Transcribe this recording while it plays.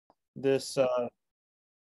this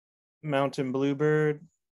Mountain Bluebird.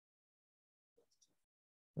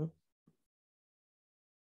 Oop.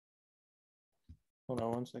 Hold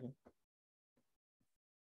on one second.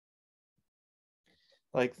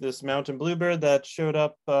 Like this Mountain Bluebird that showed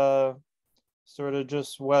up sort of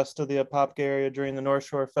just west of the Apopka area during the North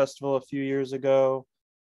Shore Festival a few years ago,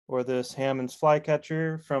 or this Hammond's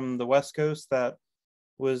flycatcher from the West Coast that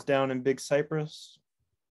was down in Big Cypress.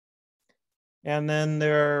 And then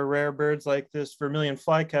there are rare birds like this vermilion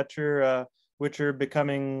flycatcher, which are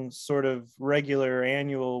becoming sort of regular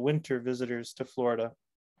annual winter visitors to Florida.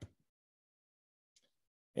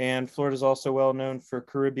 And Florida is also well known for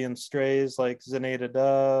Caribbean strays like Zenata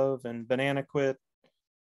dove and bananaquit,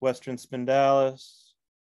 western spindalis.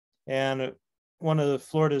 And one of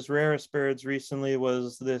Florida's rarest birds recently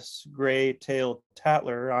was this gray-tailed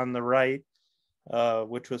tattler on the right,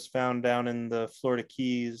 which was found down in the Florida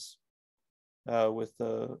Keys with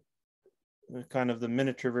the kind of the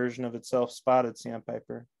miniature version of itself, spotted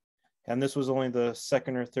sandpiper. And this was only the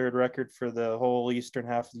second or third record for the whole eastern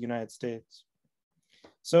half of the United States.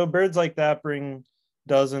 So birds like that bring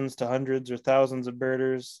dozens to hundreds or thousands of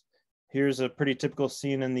birders. Here's a pretty typical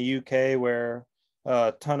scene in the UK where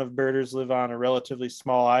a ton of birders live on a relatively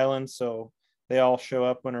small island, so they all show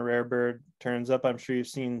up when a rare bird turns up. I'm sure you've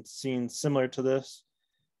seen scenes similar to this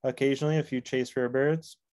occasionally if you chase rare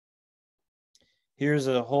birds. Here's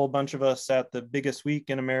a whole bunch of us at the biggest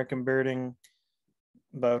week in American birding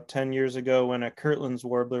about 10 years ago when a Kirtland's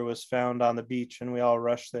warbler was found on the beach and we all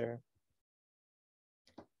rushed there.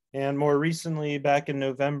 And more recently, back in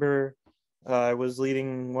November, I was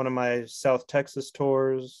leading one of my South Texas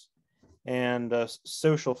tours, and a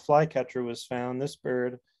social flycatcher was found. This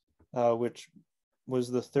bird, which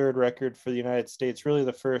was the third record for the United States, really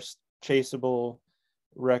the first chaseable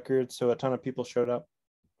record, so a ton of people showed up.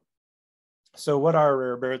 So what are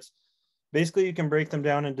rare birds? Basically, you can break them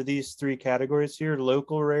down into these three categories here.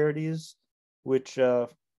 Local rarities, which a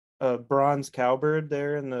bronze cowbird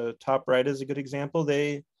there in the top right is a good example.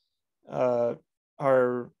 They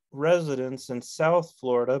are residents in South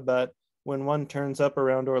Florida, but when one turns up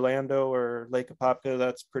around Orlando or Lake Apopka,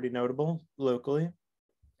 that's pretty notable locally.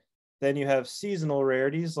 Then you have seasonal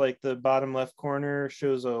rarities, like the bottom left corner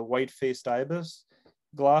shows a white-faced ibis.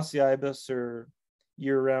 Glossy ibis are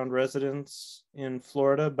year-round residents in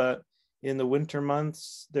Florida, but in the winter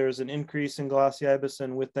months, there's an increase in glossy ibis,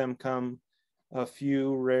 and with them come a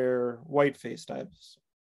few rare white-faced ibis.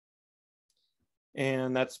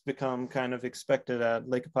 And that's become kind of expected at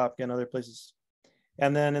Lake Apopka and other places.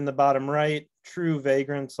 And then in the bottom right, true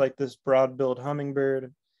vagrants like this broad-billed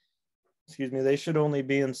hummingbird, they should only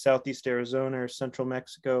be in southeast Arizona or central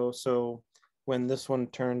Mexico. So when this one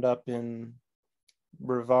turned up in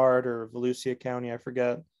Brevard or Volusia County, I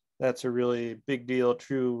forget, that's a really big deal,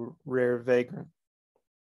 true rare vagrant.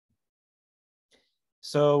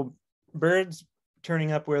 So birds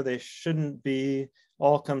turning up where they shouldn't be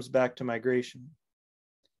all comes back to migration.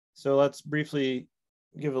 So let's briefly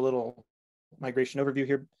give a little migration overview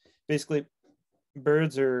here. Basically,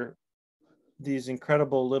 birds are these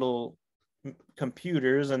incredible little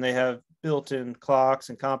computers, and they have built-in clocks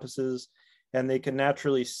and compasses, and they can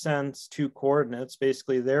naturally sense two coordinates,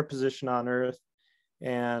 basically their position on Earth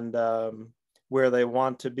and where they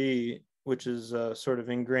want to be, which is sort of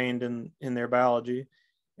ingrained in their biology.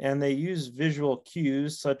 And they use visual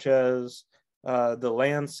cues such as the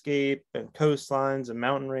landscape and coastlines and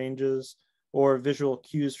mountain ranges, or visual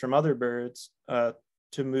cues from other birds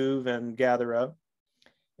to move and gather up.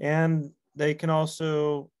 And they can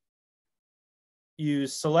also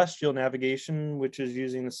use celestial navigation, which is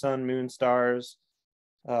using the sun, moon, stars.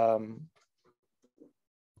 One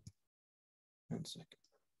second.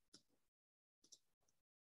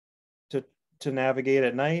 To navigate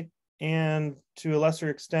at night, and to a lesser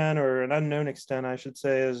extent, or an unknown extent, I should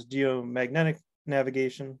say, is geomagnetic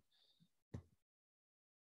navigation.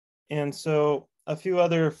 And so a few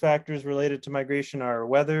other factors related to migration are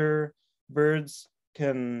weather. Birds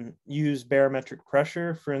can use barometric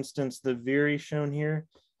pressure. For instance, the veery shown here,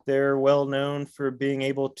 they're well known for being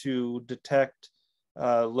able to detect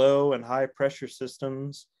low and high pressure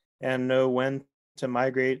systems and know when to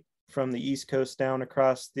migrate from the East Coast down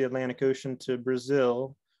across the Atlantic Ocean to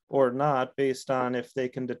Brazil or not, based on if they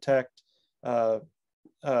can detect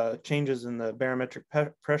changes in the barometric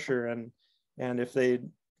pressure, and if they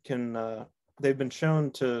can, they've been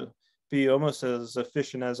shown to be almost as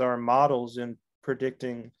efficient as our models in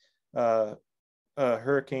predicting a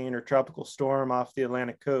hurricane or tropical storm off the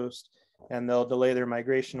Atlantic coast, and they'll delay their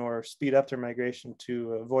migration or speed up their migration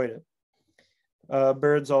to avoid it.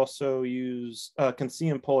 Birds also can see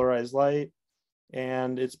in polarized light,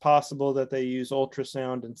 and it's possible that they use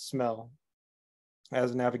ultrasound and smell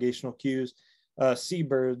as navigational cues.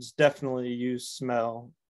 Seabirds definitely use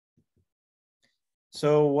smell.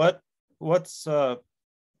 So what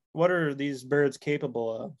are these birds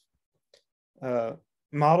capable of?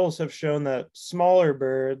 Models have shown that smaller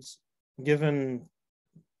birds, given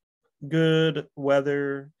good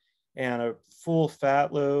weather and a full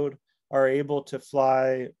fat load, are able to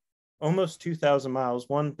fly almost 2,000 miles,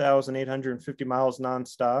 1,850 miles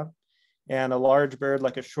nonstop. And a large bird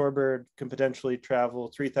like a shorebird can potentially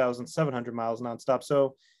travel 3,700 miles nonstop.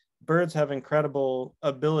 So birds have incredible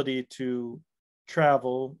ability to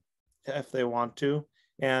travel if they want to.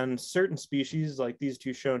 And certain species, like these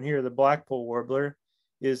two shown here, the blackpoll warbler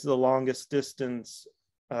is the longest distance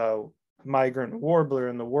migrant warbler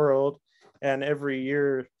in the world. And every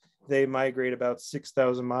year they migrate about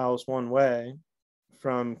 6,000 miles one way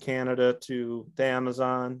from Canada to the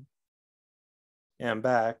Amazon and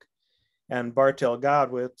back. And Bartel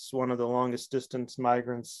Godwitz, one of the longest distance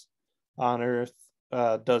migrants on Earth,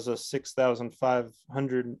 does a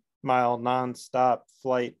 6,500 mile nonstop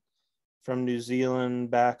flight from New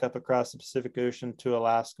Zealand back up across the Pacific Ocean to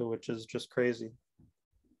Alaska, which is just crazy.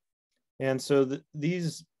 And so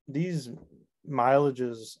these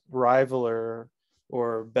mileages rival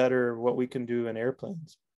or better what we can do in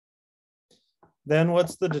airplanes. Then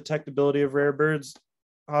what's the detectability of rare birds?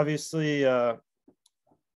 Obviously,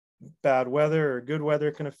 bad weather or good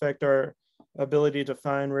weather can affect our ability to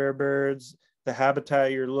find rare birds. The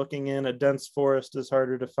habitat you're looking in, a dense forest, is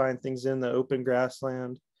harder to find things in the open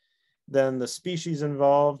grassland. Then the species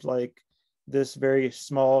involved, like this very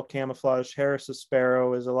small camouflaged Harris's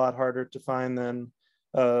sparrow, is a lot harder to find than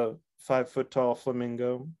a 5-foot tall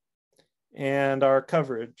flamingo. And our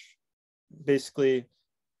coverage, basically,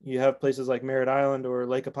 you have places like Merritt Island or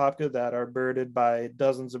Lake Apopka that are birded by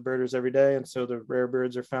dozens of birders every day, and so the rare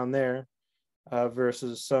birds are found there,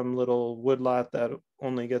 versus some little woodlot that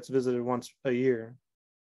only gets visited once a year.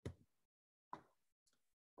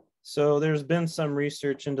 So there's been some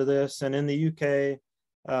research into this, and in the UK,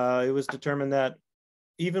 it was determined that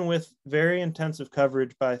even with very intensive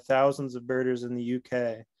coverage by thousands of birders in the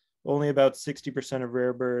UK, only about 60% of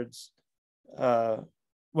rare birds,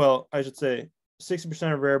 well, I should say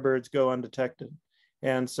 60% of rare birds go undetected.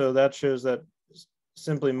 And so that shows that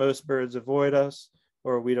simply most birds avoid us,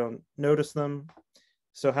 or we don't notice them.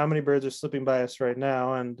 So how many birds are slipping by us right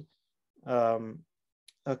now? And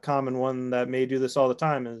a common one that may do this all the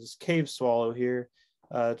time is cave swallow here.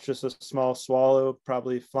 It's just a small swallow,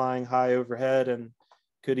 probably flying high overhead, and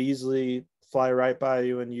could easily fly right by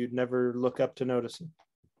you and you'd never look up to notice it.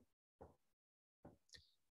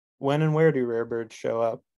 When and where do rare birds show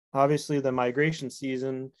up? Obviously, the migration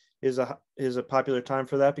season is a popular time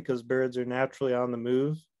for that because birds are naturally on the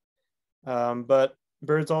move. But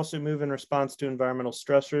birds also move in response to environmental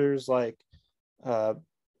stressors like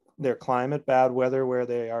their climate, bad weather where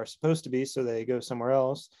they are supposed to be, so they go somewhere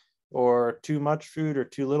else, or too much food or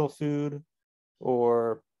too little food,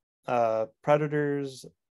 or predators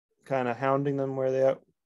kind of hounding them where they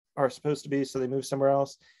are supposed to be, so they move somewhere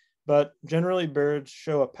else. But generally, birds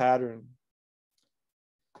show a pattern.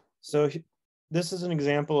 So this is an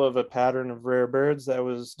example of a pattern of rare birds that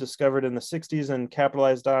was discovered in the 60s and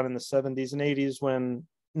capitalized on in the 70s and 80s when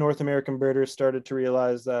North American birders started to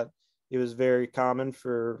realize that it was very common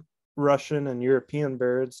for Russian and European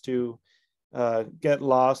birds to get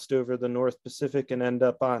lost over the North Pacific and end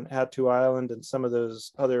up on Attu Island and some of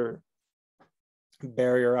those other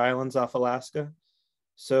barrier islands off Alaska.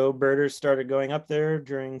 So birders started going up there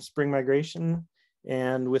during spring migration,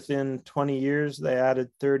 and within 20 years, they added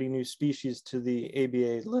 30 new species to the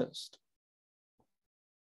ABA list.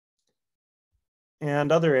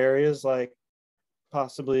 And other areas, like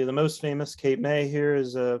possibly the most famous, Cape May here,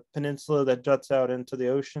 is a peninsula that juts out into the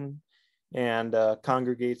ocean and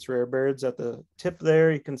congregates rare birds. At the tip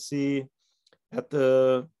there, you can see at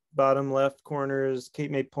the bottom left corner is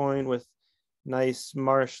Cape May Point with nice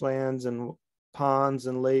marshlands and ponds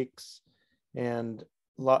and lakes, and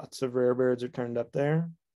lots of rare birds are turned up there.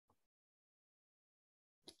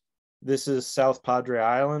 This is South Padre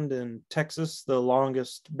Island in Texas, the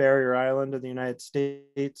longest barrier island in the United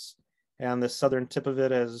States. And the southern tip of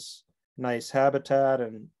it has nice habitat,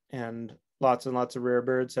 and lots of rare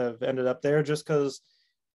birds have ended up there just because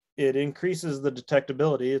it increases the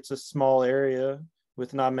detectability. It's a small area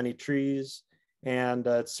with not many trees, and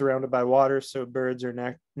it's surrounded by water, so birds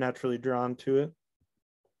are naturally drawn to it.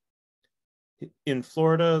 In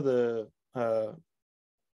Florida, the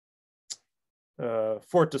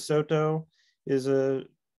Fort DeSoto is a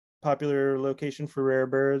popular location for rare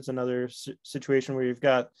birds, another situation where you've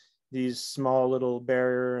got these small little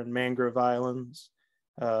barrier and mangrove islands,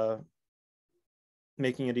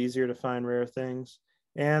 making it easier to find rare things,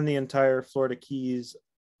 and the entire Florida Keys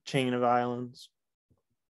chain of islands.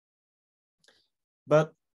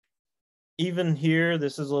 But even here,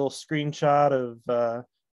 this is a little screenshot of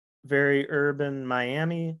very urban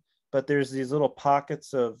Miami, but there's these little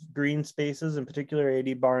pockets of green spaces, in particular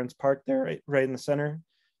 80 Barnes Park there, right in the center,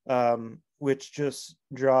 which just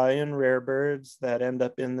draw in rare birds that end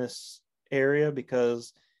up in this area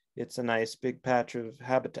because it's a nice big patch of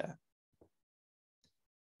habitat.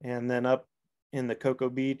 And then up in the Cocoa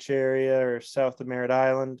Beach area or south of Merritt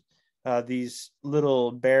Island, these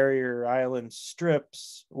little barrier island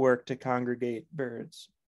strips work to congregate birds.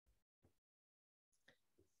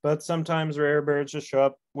 But sometimes rare birds just show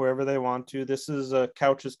up wherever they want to. This is a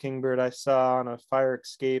Couch's kingbird I saw on a fire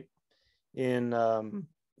escape in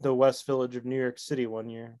the West Village of New York City one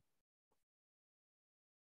year.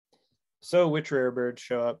 So which rare birds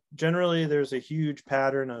show up? Generally, there's a huge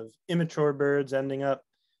pattern of immature birds ending up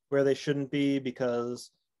where they shouldn't be because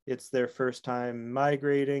it's their first time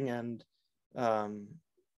migrating, and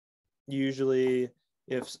usually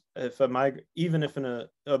even if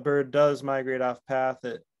a bird does migrate off path,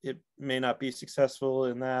 it may not be successful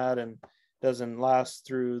in that and doesn't last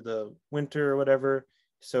through the winter or whatever,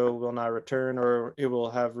 so will not return, or it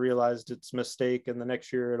will have realized its mistake and the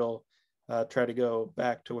next year it'll try to go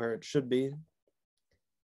back to where it should be.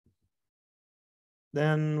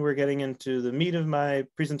 Then we're getting into the meat of my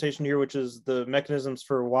presentation here, which is the mechanisms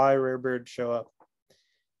for why rare birds show up.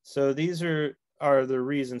 So these are the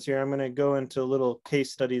reasons here. I'm going to go into little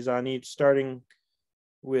case studies on each, starting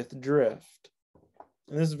with drift.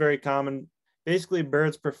 And this is very common. Basically,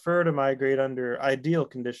 birds prefer to migrate under ideal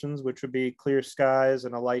conditions, which would be clear skies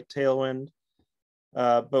and a light tailwind.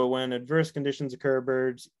 But when adverse conditions occur,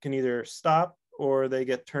 birds can either stop or they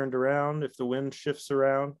get turned around if the wind shifts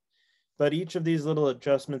around. But each of these little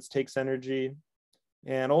adjustments takes energy,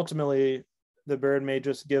 and ultimately the bird may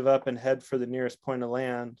just give up and head for the nearest point of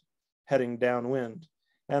land, heading downwind.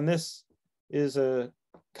 And this is a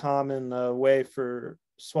common way for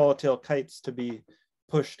swallowtail kites to be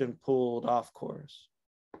pushed and pulled off course.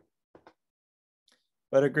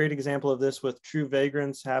 But a great example of this with true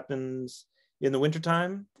vagrants happens in the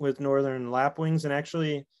wintertime with northern lapwings, and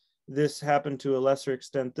actually this happened to a lesser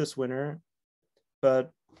extent this winter,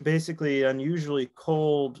 but basically unusually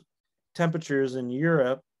cold temperatures in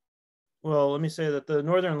Europe. Well, let me say that the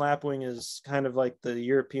northern lapwing is kind of like the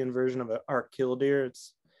European version of our killdeer.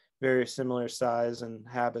 It's very similar size and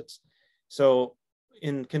habits. So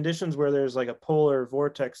in conditions where there's like a polar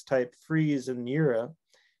vortex type freeze in Europe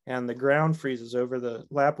and the ground freezes over, the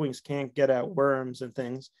lapwings can't get at worms and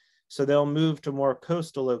things. So they'll move to more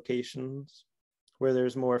coastal locations where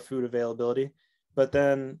there's more food availability. But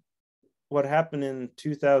then what happened in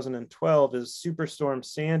 2012 is Superstorm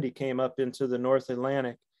Sandy came up into the North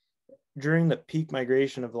Atlantic during the peak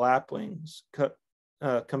migration of lapwings,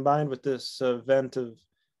 combined with this event of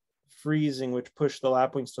freezing, which pushed the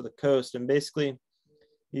lapwings to the coast. And basically,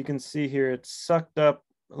 you can see here, it sucked up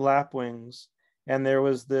lapwings, and there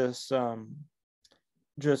was this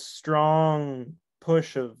just strong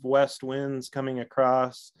push of west winds coming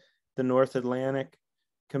across the North Atlantic,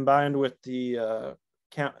 combined with the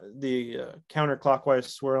counterclockwise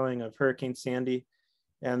swirling of Hurricane Sandy,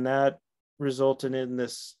 and that resulted in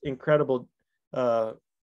this incredible fallout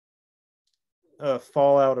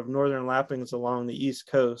of northern lapwings along the East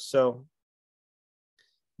Coast. So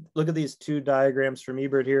look at these two diagrams from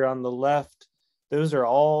eBird here on the left. Those are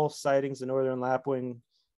all sightings of northern lapwing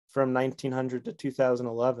from 1900 to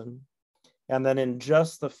 2011. And then in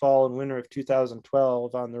just the fall and winter of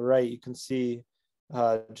 2012 on the right, you can see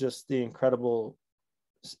just the incredible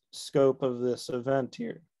scope of this event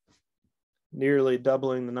here, nearly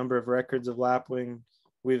doubling the number of records of lapwing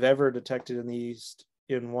we've ever detected in the East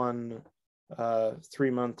in one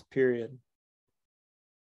 3-month period.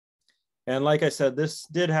 And like I said, this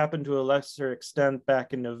did happen to a lesser extent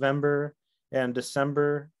back in November and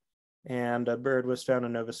December, and a bird was found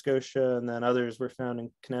in Nova Scotia, and then others were found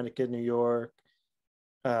in Connecticut, New York,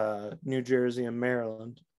 New Jersey, and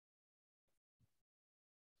Maryland.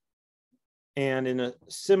 And in a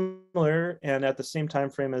similar and at the same time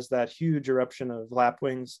frame as that huge eruption of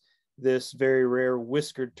lapwings, this very rare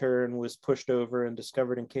whiskered tern was pushed over and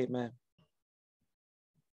discovered in Cape May.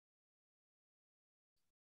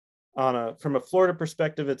 From a Florida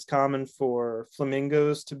perspective, it's common for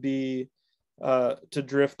flamingos to be to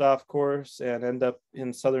drift off course and end up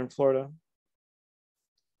in southern Florida.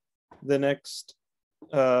 The next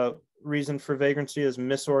reason for vagrancy is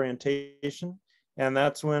misorientation. And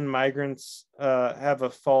that's when migrants have a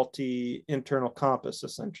faulty internal compass,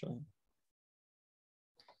 essentially.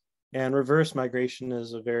 And reverse migration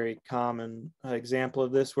is a very common example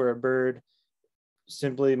of this, where a bird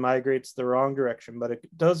simply migrates the wrong direction, but it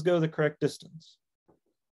does go the correct distance.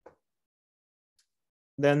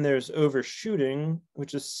 Then there's overshooting,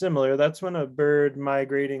 which is similar. That's when a bird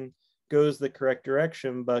migrating goes the correct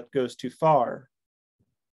direction, but goes too far.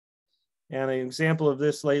 And an example of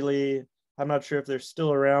this lately, I'm not sure if they're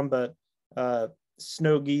still around, but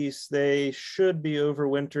snow geese, they should be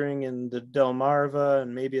overwintering in the Delmarva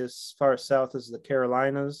and maybe as far south as the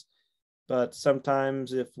Carolinas. But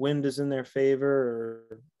sometimes if wind is in their favor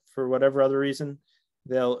or for whatever other reason,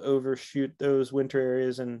 they'll overshoot those winter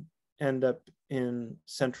areas and end up in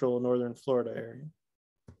central northern Florida area.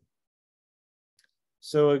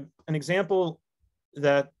 So an example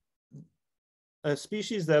that a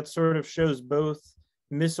species that sort of shows both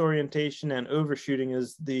misorientation and overshooting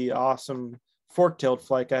is the awesome fork-tailed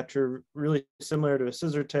flycatcher, really similar to a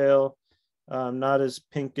scissortail, not as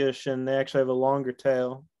pinkish, and they actually have a longer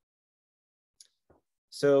tail.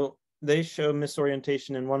 So they show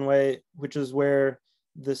misorientation in one way, which is where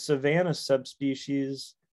the savanna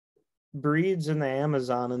subspecies breeds in the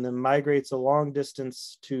Amazon and then migrates a long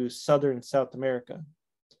distance to southern South America.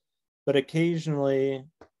 But occasionally,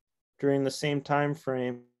 during the same time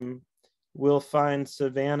frame, we'll find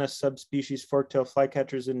savanna subspecies fork-tailed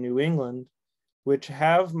flycatchers in New England, which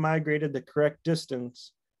have migrated the correct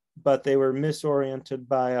distance, but they were misoriented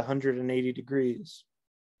by 180 degrees.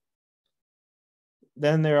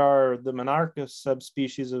 Then there are the monarchus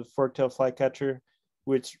subspecies of fork-tailed flycatcher,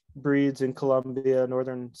 which breeds in Colombia,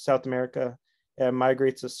 northern South America, and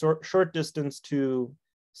migrates a short distance to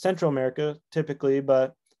Central America, typically,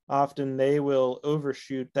 but often they will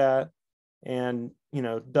overshoot that and,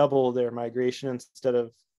 double their migration instead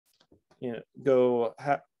of, go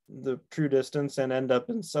the true distance and end up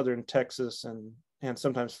in southern Texas and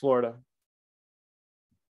sometimes Florida.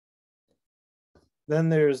 Then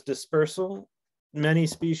there's dispersal. Many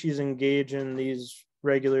species engage in these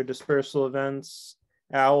regular dispersal events.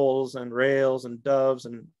 Owls and rails and doves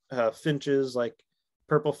and finches, like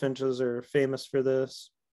purple finches, are famous for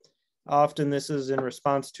this. Often this is in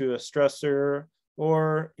response to a stressor,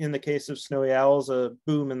 or in the case of snowy owls, a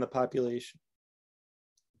boom in the population.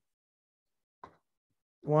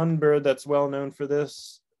 One bird that's well known for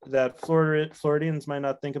this that Floridians might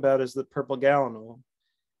not think about is the purple gallinule.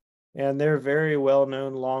 And they're very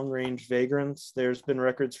well-known long-range vagrants. There's been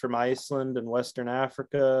records from Iceland and Western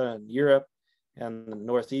Africa and Europe and the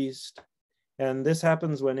Northeast. And this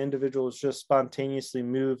happens when individuals just spontaneously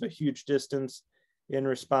move a huge distance in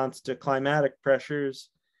response to climatic pressures.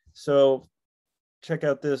 So check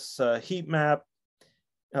out this heat map.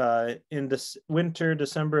 In this winter,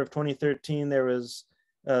 December of 2013, there was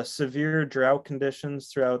severe drought conditions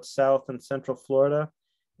throughout South and Central Florida.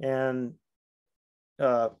 And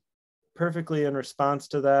perfectly in response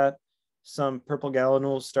to that, some purple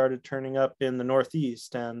gallinules started turning up in the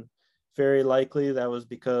Northeast, and very likely that was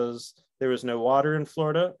because there was no water in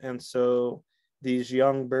Florida. And so these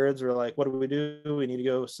young birds were like, what do we do? We need to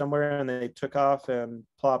go somewhere. And they took off and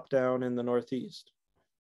plopped down in the Northeast.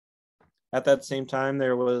 At that same time,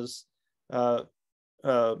 there was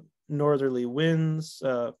northerly winds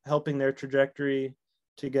helping their trajectory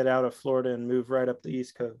to get out of Florida and move right up the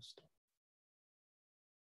East Coast.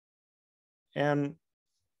 And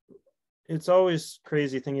it's always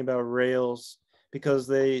crazy thinking about rails, because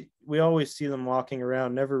we always see them walking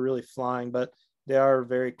around, never really flying, but they are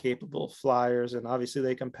very capable flyers, and obviously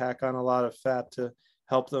they can pack on a lot of fat to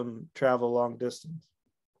help them travel long distance.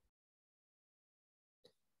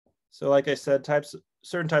 So like I said,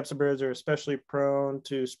 certain types of birds are especially prone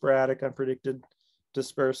to sporadic, unpredicted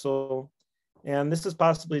dispersal. And this is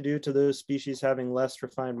possibly due to those species having less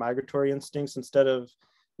refined migratory instincts. Instead of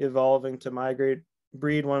evolving to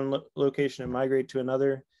breed one location and migrate to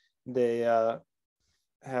another, they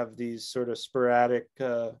have these sort of sporadic,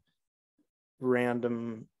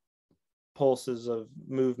 random pulses of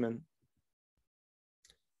movement.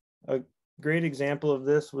 A great example of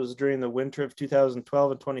this was during the winter of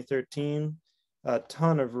 2012 and 2013. A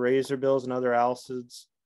ton of razorbills and other alcids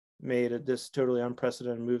made this totally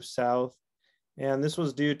unprecedented move south. And this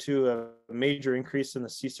was due to a major increase in the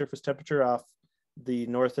sea surface temperature off the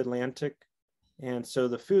North Atlantic. And so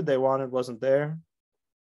the food they wanted wasn't there.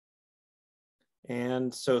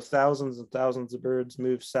 And so thousands and thousands of birds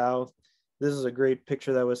moved south. This is a great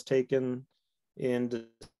picture that was taken in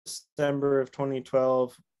December of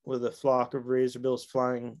 2012 with a flock of razorbills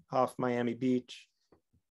flying off Miami Beach.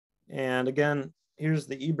 And again, here's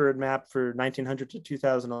the eBird map for 1900 to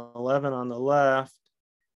 2011 on the left.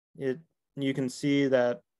 You can see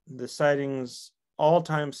that the sightings,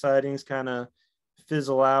 all-time sightings, kind of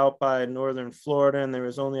fizzle out by northern Florida, and there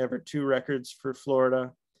was only ever 2 records for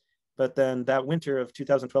Florida. But then that winter of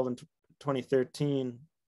 2012 and 2013,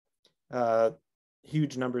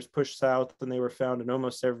 huge numbers pushed south, and they were found in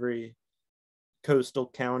almost every coastal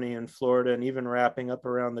county in Florida, and even wrapping up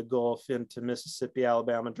around the Gulf into Mississippi,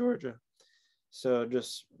 Alabama, Georgia. So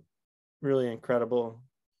just really incredible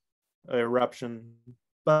eruption,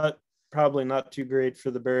 but probably not too great for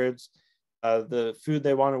the birds. The food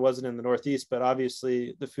they wanted wasn't in the Northeast, but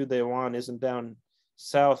obviously the food they want isn't down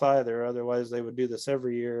south either. Otherwise, they would do this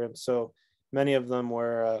every year. And so many of them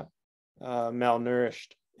were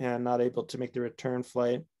malnourished and not able to make the return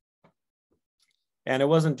flight. And it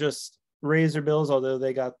wasn't just razorbills, although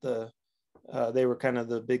they got they were kind of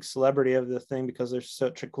the big celebrity of the thing because they're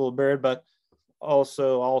such a cool bird, but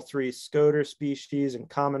also all 3 scoter species and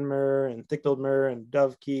common murre and thick-billed murre and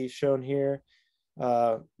dovekey shown here,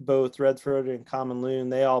 both red-throated and common loon,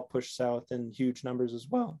 they all push south in huge numbers as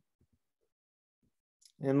well.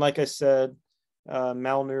 And like I said,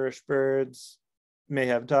 malnourished birds may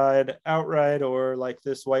have died outright, or like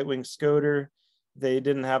this white-winged scoter, they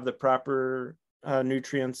didn't have the proper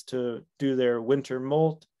nutrients to do their winter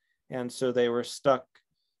molt, and so they were stuck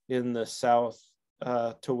in the south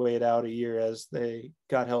to wait out a year as they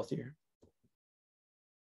got healthier.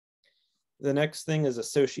 The next thing is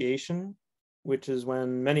association, which is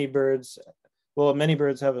when many birds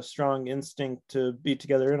have a strong instinct to be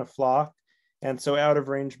together in a flock, and so out of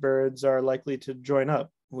range birds are likely to join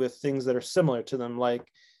up with things that are similar to them, like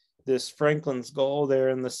this Franklin's gull there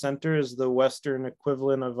in the center is the Western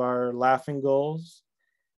equivalent of our laughing gulls.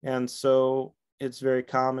 And so it's very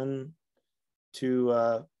common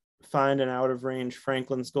to find an out of range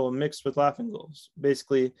Franklin's gull mixed with laughing gulls.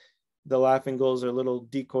 Basically, the laughing gulls are little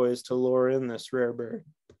decoys to lure in this rare bird.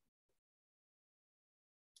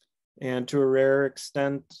 And to a rare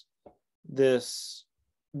extent, this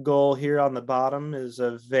gull here on the bottom is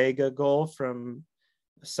a Vega gull from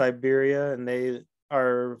Siberia, and they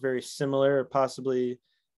are very similar, possibly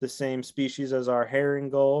the same species as our herring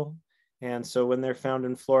gull. And so when they're found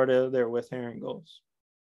in Florida, they're with herring gulls.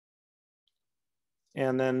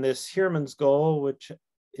 And then this Heermann's gull, which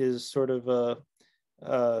is sort of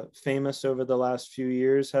famous over the last few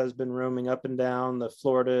years, has been roaming up and down the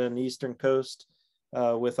Florida and eastern coast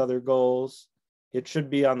with other gulls. It should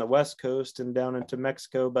be on the west coast and down into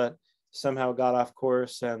Mexico, but somehow got off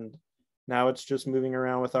course, and now it's just moving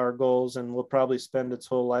around with our gulls, and will probably spend its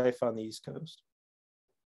whole life on the East Coast.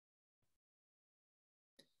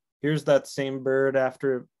 Here's that same bird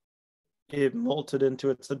after it molted into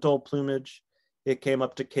its adult plumage. It came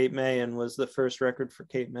up to Cape May and was the first record for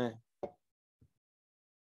Cape May.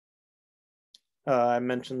 I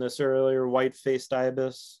mentioned this earlier, white-faced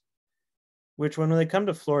ibis, which when they come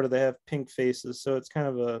to Florida, they have pink faces, so it's kind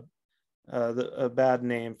of a bad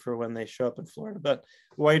name for when they show up in Florida. But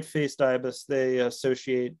white-faced ibis, they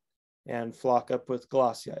associate and flock up with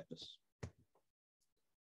glossy ibis.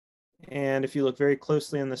 And if you look very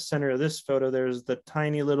closely in the center of this photo, there's the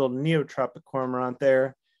tiny little neotropic cormorant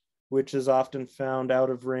there, which is often found out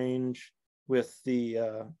of range with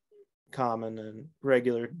the common and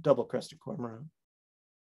regular double-crested cormorant.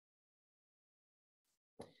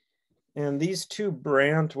 And these 2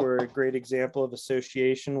 brant were a great example of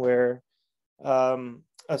association, where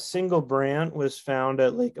a single brant was found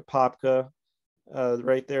at Lake Apopka,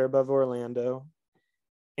 right there above Orlando.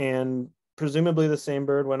 And presumably the same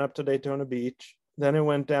bird went up to Daytona Beach. Then it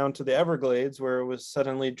went down to the Everglades, where it was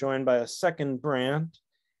suddenly joined by a second brant.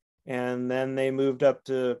 And then they moved up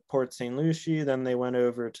to Port St. Lucie. Then they went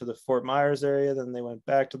over to the Fort Myers area. Then they went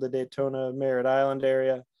back to the Daytona Merritt Island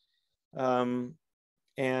area. And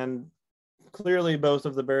clearly both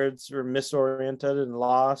of the birds were misoriented and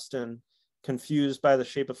lost and confused by the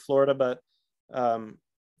shape of Florida. But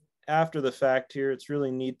after the fact here, it's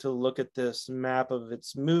really neat to look at this map of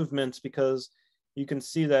its movements, because you can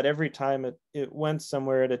see that every time it went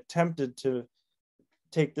somewhere, it attempted to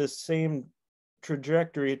take this same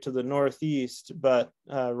trajectory to the northeast, but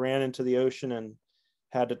ran into the ocean and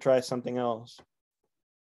had to try something else.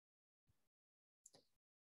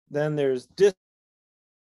 Then there's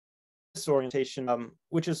disorientation,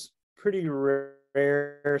 which is pretty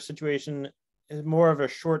rare situation, more of a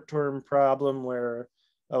short-term problem where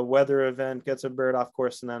a weather event gets a bird off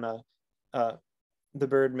course, and then the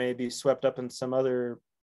bird may be swept up in some other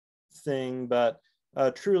thing. But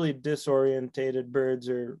truly disorientated birds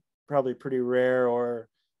are probably pretty rare, or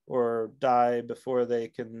die before they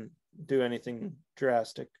can do anything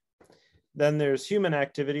drastic. Then there's human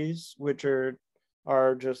activities, which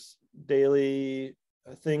are just daily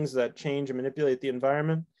things that change and manipulate the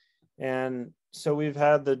environment. And so we've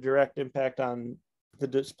had the direct impact on the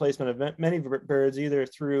displacement of many birds, either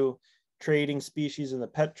through trading species in the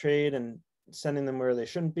pet trade and sending them where they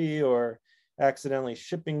shouldn't be, or accidentally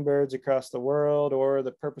shipping birds across the world, or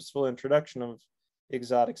the purposeful introduction of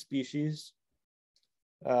exotic species.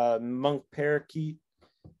 Monk parakeet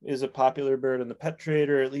is a popular bird in the pet trade,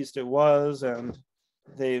 or at least it was, and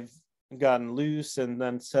they've gotten loose and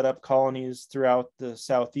then set up colonies throughout the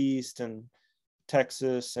Southeast and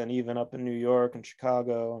Texas, and even up in New York and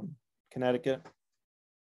Chicago and Connecticut.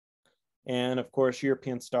 And of course,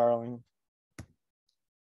 European starling.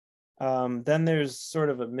 Then there's sort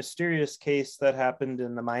of a mysterious case that happened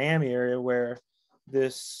in the Miami area where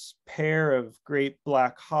this pair of great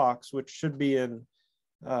black hawks, which should be in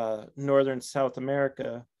northern South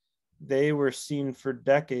America, they were seen for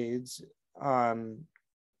decades on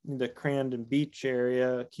the Crandon Beach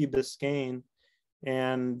area, Key Biscayne.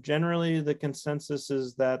 And generally the consensus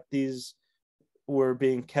is that these were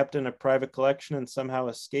being kept in a private collection and somehow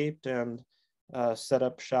escaped and set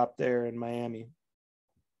up shop there in Miami.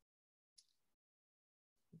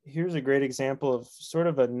 Here's a great example of sort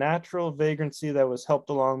of a natural vagrancy that was helped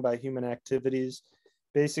along by human activities.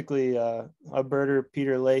 Basically, a birder,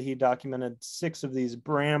 Peter Leahy, documented 6 of these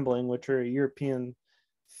brambling, which are a European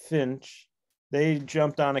finch. They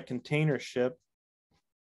jumped on a container ship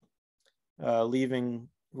leaving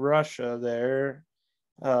Russia there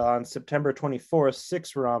on September 24th.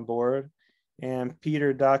 6 were on board, and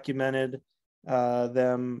Peter documented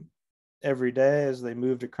them every day as they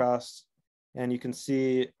moved across. And you can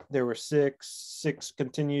see there were 6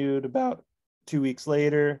 continued about 2 weeks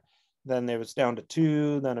later. Then there was down to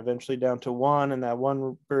 2, then eventually down to 1. And that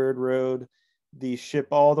one bird rode the ship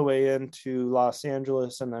all the way into Los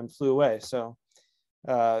Angeles and then flew away. So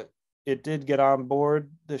it did get on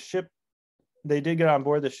board the ship. They did get on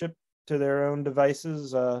board the ship to their own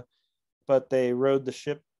devices, but they rode the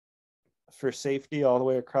ship for safety all the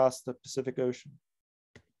way across the Pacific Ocean.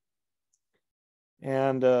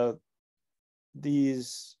 And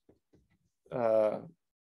these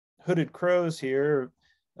hooded crows here,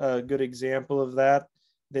 a good example of that.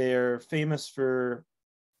 They're famous for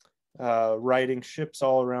riding ships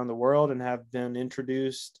all around the world and have been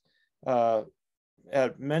introduced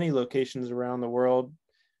at many locations around the world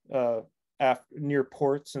near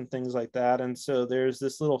ports and things like that. And so there's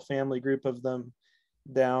this little family group of them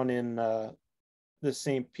down in the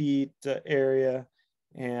St. Pete area,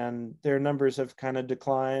 and their numbers have kind of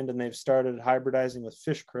declined, and they've started hybridizing with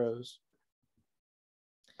fish crows.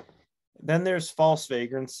 Then there's false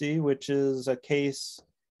vagrancy, which is a case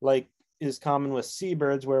like is common with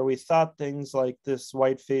seabirds, where we thought things like this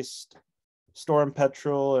white-faced storm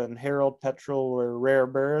petrel and herald petrel were rare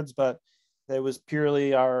birds, but it was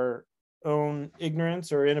purely our own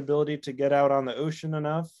ignorance or inability to get out on the ocean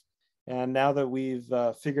enough. And now that we've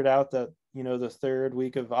figured out that, you know, the 3rd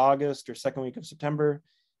week of August or 2nd week of September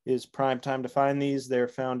is prime time to find these, they're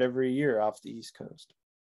found every year off the East Coast.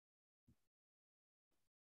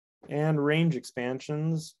 And range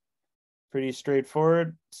expansions, pretty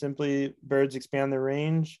straightforward. Simply birds expand their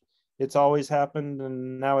range. It's always happened,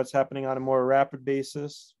 and now it's happening on a more rapid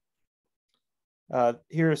basis.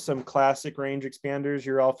 Here are some classic range expanders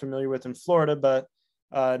you're all familiar with in Florida, but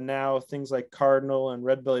now things like cardinal and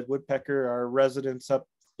red-bellied woodpecker are residents up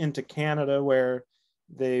into Canada, where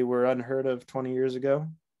they were unheard of 20 years ago.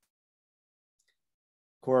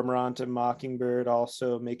 Cormorant and mockingbird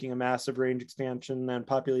also making a massive range expansion and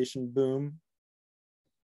population boom.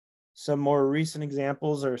 Some more recent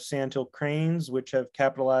examples are sandhill cranes, which have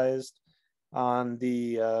capitalized on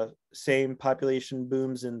the same population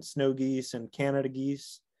booms in snow geese and Canada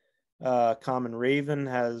geese. Common raven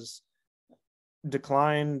has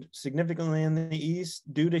declined significantly in the east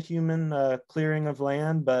due to human clearing of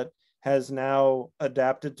land, but has now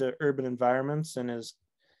adapted to urban environments and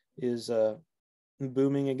is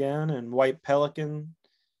booming again. And white pelican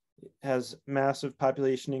has massive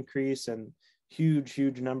population increase and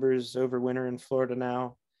huge numbers over winter in Florida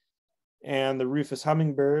now. And the rufous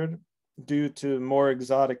hummingbird, due to more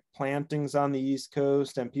exotic plantings on the East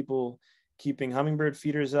Coast and people keeping hummingbird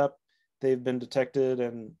feeders up, they've been detected,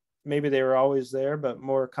 and maybe they were always there, but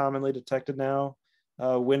more commonly detected now,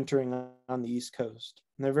 wintering on the East Coast.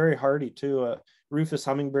 And they're very hardy too. Rufous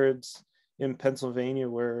hummingbirds in Pennsylvania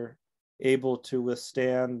were able to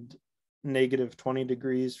withstand -20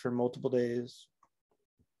 degrees for multiple days.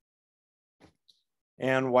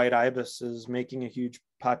 And white ibis is making a huge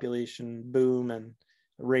population boom and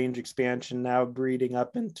range expansion, now breeding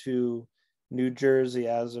up into New Jersey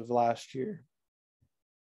as of last year.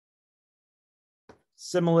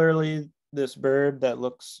 Similarly, this bird that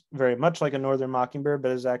looks very much like a northern mockingbird,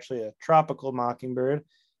 but is actually a tropical mockingbird.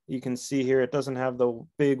 You can see here it doesn't have the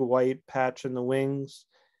big white patch in the wings.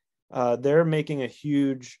 They're making a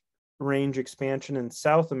huge range expansion in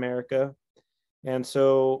South America. And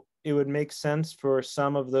so it would make sense for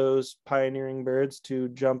some of those pioneering birds to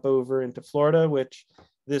jump over into Florida, which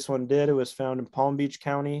this one did. It was found in Palm Beach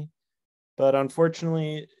County, but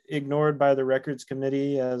unfortunately ignored by the records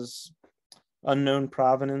committee as unknown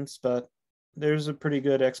provenance. But there's a pretty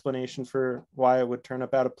good explanation for why it would turn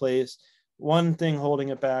up out of place. One thing holding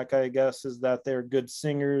it back, I guess, is that they're good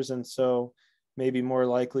singers, and so maybe more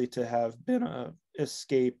likely to have been a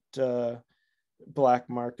escaped black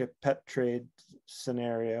market pet trade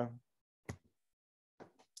scenario.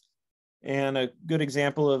 And a good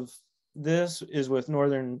example of this is with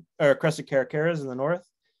northern crested caracaras in the north.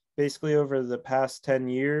 Basically, over the past 10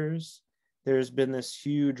 years, there's been this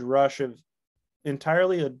huge rush of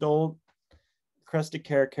entirely adult crested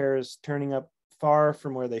caracaras turning up far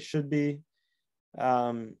from where they should be.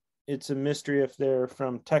 It's a mystery if they're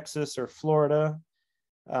from Texas or Florida,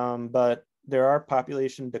 but there are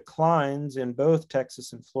population declines in both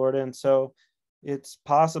Texas and Florida. And so it's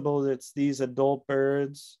possible that it's these adult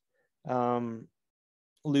birds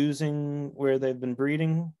losing where they've been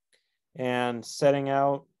breeding and setting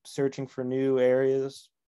out, searching for new areas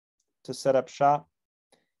to set up shop.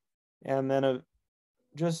 And then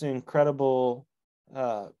just an incredible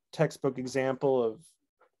textbook example of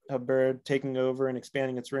a bird taking over and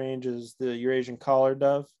expanding its range is the Eurasian collar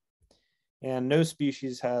dove. And no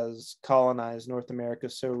species has colonized North America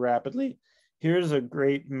so rapidly. Here's a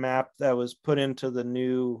great map that was put into the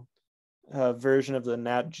new version of the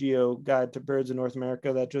Nat Geo Guide to Birds in North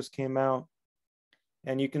America that just came out.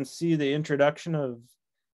 And you can see the introduction of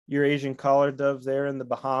Eurasian collar dove there in the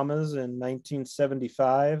Bahamas in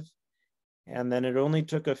 1975. And then it only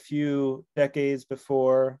took a few decades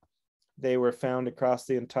before they were found across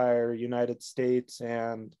the entire United States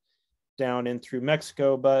and down in through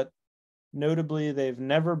Mexico. But notably, they've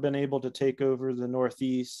never been able to take over the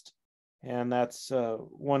Northeast. And that's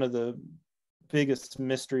one of the biggest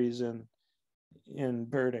mysteries in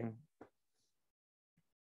birding.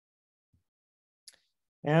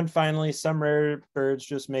 And finally, some rare birds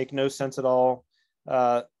just make no sense at all.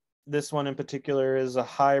 This one in particular is a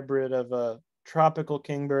hybrid of a tropical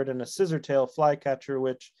kingbird and a scissortail flycatcher,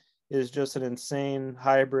 which is just an insane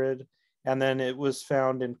hybrid. And then it was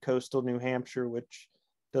found in coastal New Hampshire, which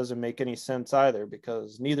doesn't make any sense either,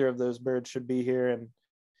 because neither of those birds should be here.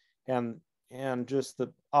 And just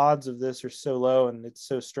the odds of this are so low, and it's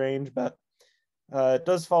so strange. But it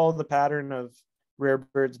does follow the pattern of rare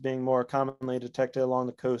birds being more commonly detected along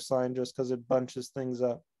the coastline, just because it bunches things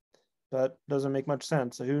up. But doesn't make much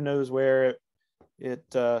sense. So who knows where it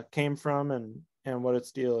came from and what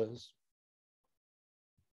its deal is.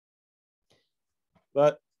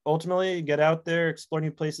 But ultimately, get out there, explore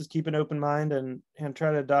new places, keep an open mind, and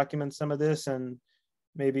try to document some of this, and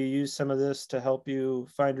maybe use some of this to help you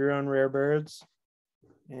find your own rare birds.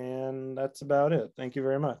 And that's about it. Thank you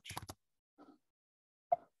very much.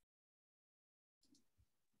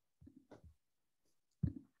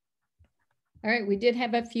 All right, we did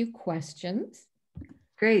have a few questions.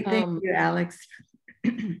 Great, thank you, Alex.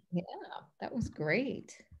 Yeah, that was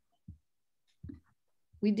great.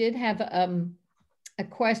 We did have a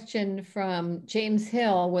question from James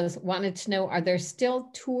Hill, wanted to know, are there still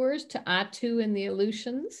tours to Attu and the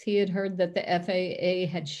Aleutians? He had heard that the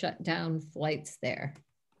FAA had shut down flights there.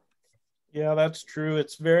 Yeah, that's true.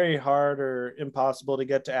 It's very hard or impossible to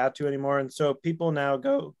get to Attu anymore. And so people now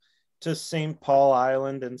go to St. Paul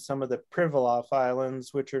Island and some of the Pribilof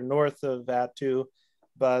Islands, which are north of Attu,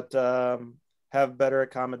 but have better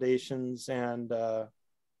accommodations and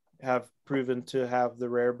have proven to have the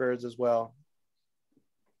rare birds as well.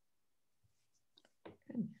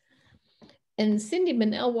 And Cindy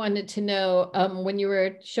Manel wanted to know, when you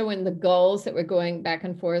were showing the gulls that were going back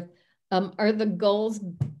and forth, are the gulls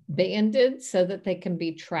banded so that they can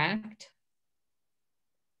be tracked?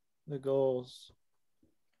 The gulls.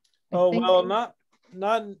 Oh, well,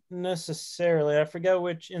 not necessarily. I forget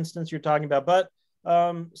which instance you're talking about, but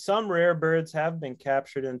some rare birds have been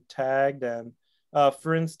captured and tagged. And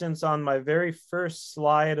for instance, on my very first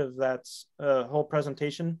slide of that whole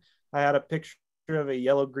presentation, I had a picture of a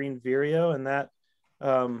yellow-green vireo, and that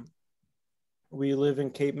we live in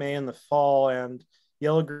Cape May in the fall, and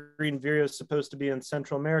yellow-green vireo is supposed to be in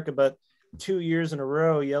Central America, but 2 years in a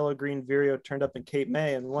row, yellow-green vireo turned up in Cape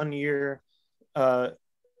May, and 1 year,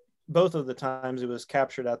 both of the times it was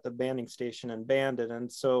captured at the banding station and banded. And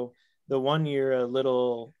so the one year a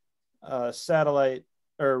little satellite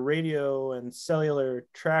or radio and cellular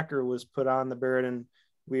tracker was put on the bird, and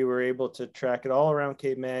we were able to track it all around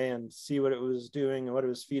Cape May and see what it was doing and what it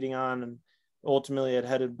was feeding on, and ultimately it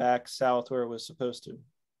headed back south where it was supposed to.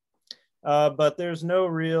 But there's no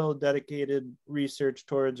real dedicated research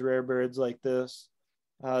towards rare birds like this,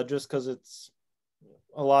 just because it's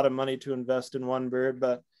a lot of money to invest in one bird.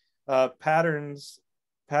 But patterns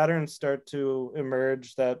start to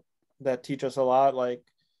emerge that teach us a lot, like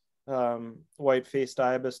white-faced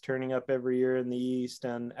ibis turning up every year in the east,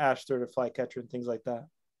 and ash-throated flycatcher and things like that.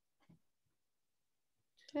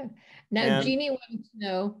 Yeah. Now, Jeannie wanted to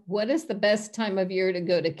know, what is the best time of year to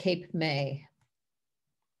go to Cape May?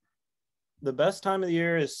 The best time of the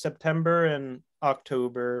year is September and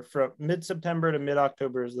October. From mid-September to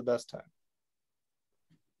mid-October is the best time.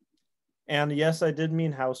 And yes, I did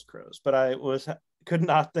mean house crows, but I could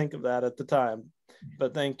not think of that at the time.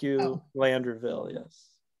 But thank you, Landryville, yes.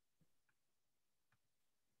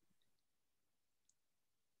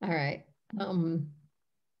 All right.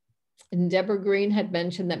 And Deborah Green had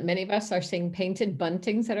mentioned that many of us are seeing painted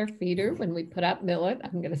buntings at our feeder when we put out millet.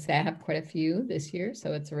 I'm going to say I have quite a few this year,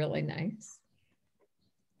 so it's really nice.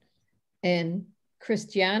 And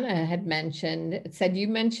Christiana had mentioned, it said, you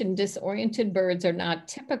mentioned disoriented birds are not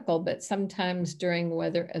typical, but sometimes during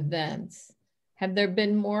weather events. Have there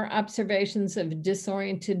been more observations of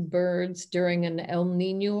disoriented birds during an El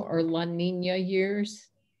Nino or La Nina years?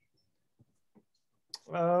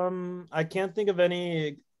 I can't think of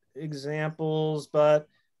any examples, but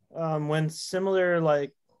when similar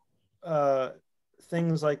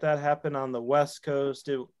things like that happen on the West Coast,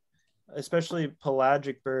 especially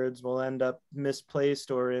pelagic birds will end up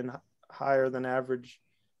misplaced or in higher than average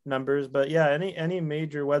numbers. But yeah, any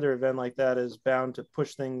major weather event like that is bound to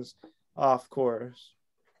push things off course.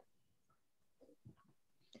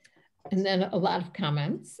 And then a lot of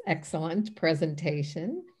comments. Excellent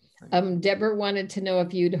presentation. Deborah wanted to know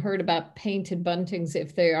if you'd heard about painted buntings,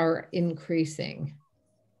 if they are increasing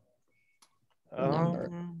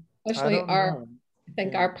number. Especially I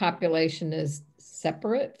think our population is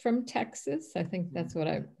separate from Texas. I think that's what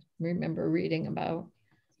I remember reading about.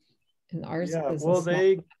 And ours is well,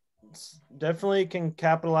 they definitely can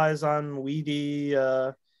capitalize on weedy,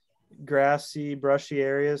 grassy, brushy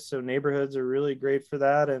areas. So neighborhoods are really great for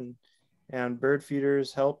that, and bird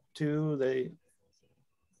feeders help too. They,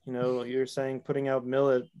 you're saying putting out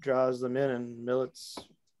millet draws them in, and millet's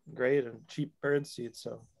great and cheap bird seed.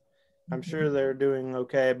 So I'm sure they're doing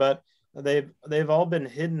okay, but they've all been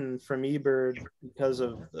hidden from eBird because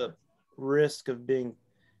of the risk of being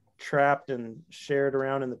trapped and shared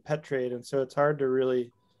around in the pet trade. And so it's hard to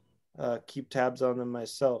really keep tabs on them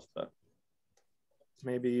myself, but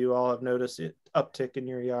maybe you all have noticed it uptick in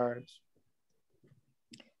your yards.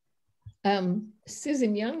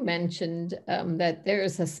 Susan Young mentioned that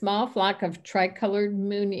there's a small flock of tricolored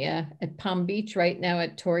munia at Palm Beach right now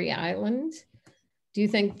at Torrey Island. Do you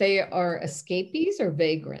think they are escapees or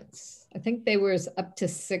vagrants? I think they were up to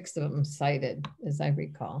 6 of them sighted, as I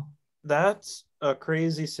recall. That's a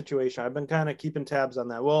crazy situation. I've been kind of keeping tabs on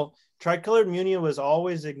that. Well, tricolored munia was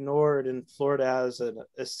always ignored in Florida as an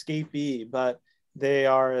escapee, but they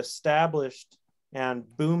are established and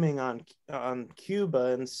booming on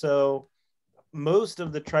Cuba. And so most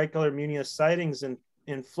of the tricolored munia sightings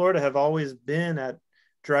in Florida have always been at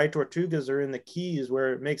dry tortugas or in the Keys,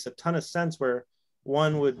 where it makes a ton of sense, where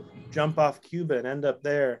one would jump off Cuba and end up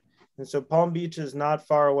there. And so Palm Beach is not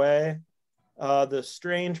far away. The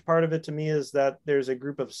strange part of it to me is that there's a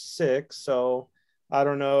group of 6. So I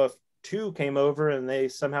don't know if 2 came over and they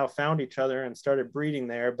somehow found each other and started breeding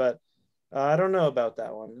there, but I don't know about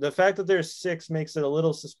that one. The fact that there's 6 makes it a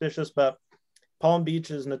little suspicious, but Palm Beach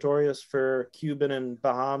is notorious for Cuban and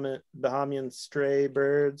Bahamian stray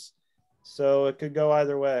birds. So it could go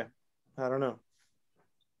either way. I don't know.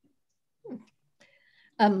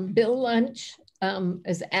 Bill Lunch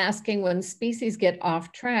is asking, when species get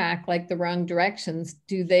off track, like the wrong directions,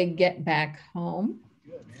 do they get back home?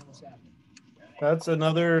 That's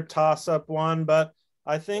another toss-up one, but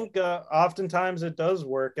I think oftentimes it does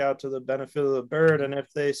work out to the benefit of the bird. And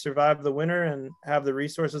if they survive the winter and have the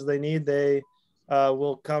resources they need, they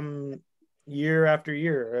will come year after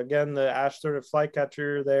year. Again, the ash-throated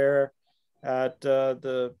flycatcher there at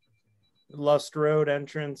the Lust Road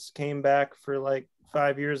entrance came back for like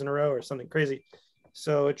 5 years in a row or something crazy.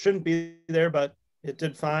 So it shouldn't be there, but it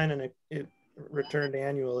did fine, and it returned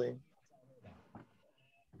annually.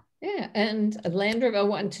 Yeah, and Landryville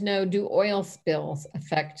wanted to know, do oil spills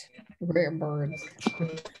affect rare birds?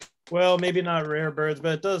 Well, maybe not rare birds,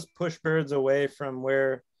 but it does push birds away from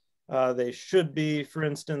where They should be, for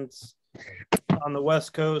instance, on the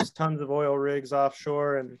West Coast, tons of oil rigs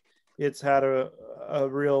offshore, and it's had a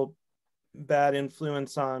real bad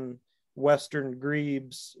influence on Western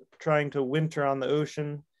grebes trying to winter on the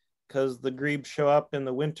ocean, because the grebes show up in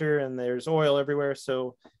the winter and there's oil everywhere,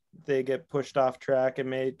 so they get pushed off track and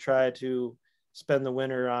may try to spend the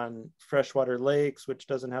winter on freshwater lakes, which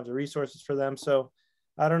doesn't have the resources for them. So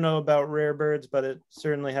I don't know about rare birds, but it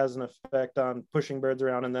certainly has an effect on pushing birds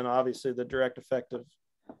around. And then obviously the direct effect of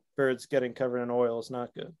birds getting covered in oil is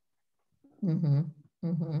not good. Mm-hmm.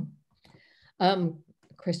 Mm-hmm.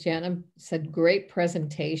 Christiana said, great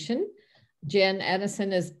presentation. Jen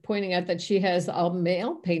Edison is pointing out that she has all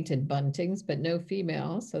male painted buntings, but no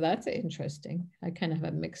female. So that's interesting. I kind of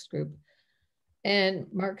have a mixed group. And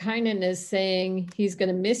Mark Heinen is saying he's going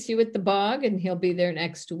to miss you at the bog and he'll be there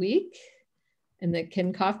next week. And that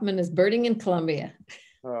Ken Kaufman is birding in Colombia.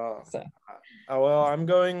 Well, I'm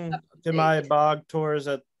going to my bog tours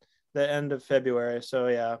at the end of February. So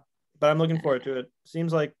yeah, but I'm looking forward to it.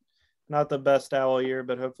 Seems like not the best owl year,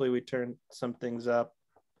 but hopefully we turn some things up.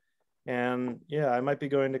 And yeah, I might be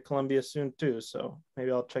going to Colombia soon too. So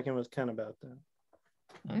maybe I'll check in with Ken about that.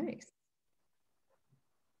 Nice.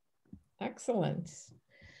 Excellent.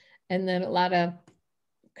 And then a lot of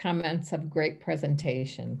comments of great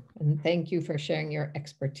presentation. And thank you for sharing your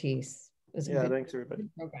expertise. Yeah, thanks everybody.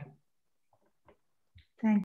 Program. Thanks.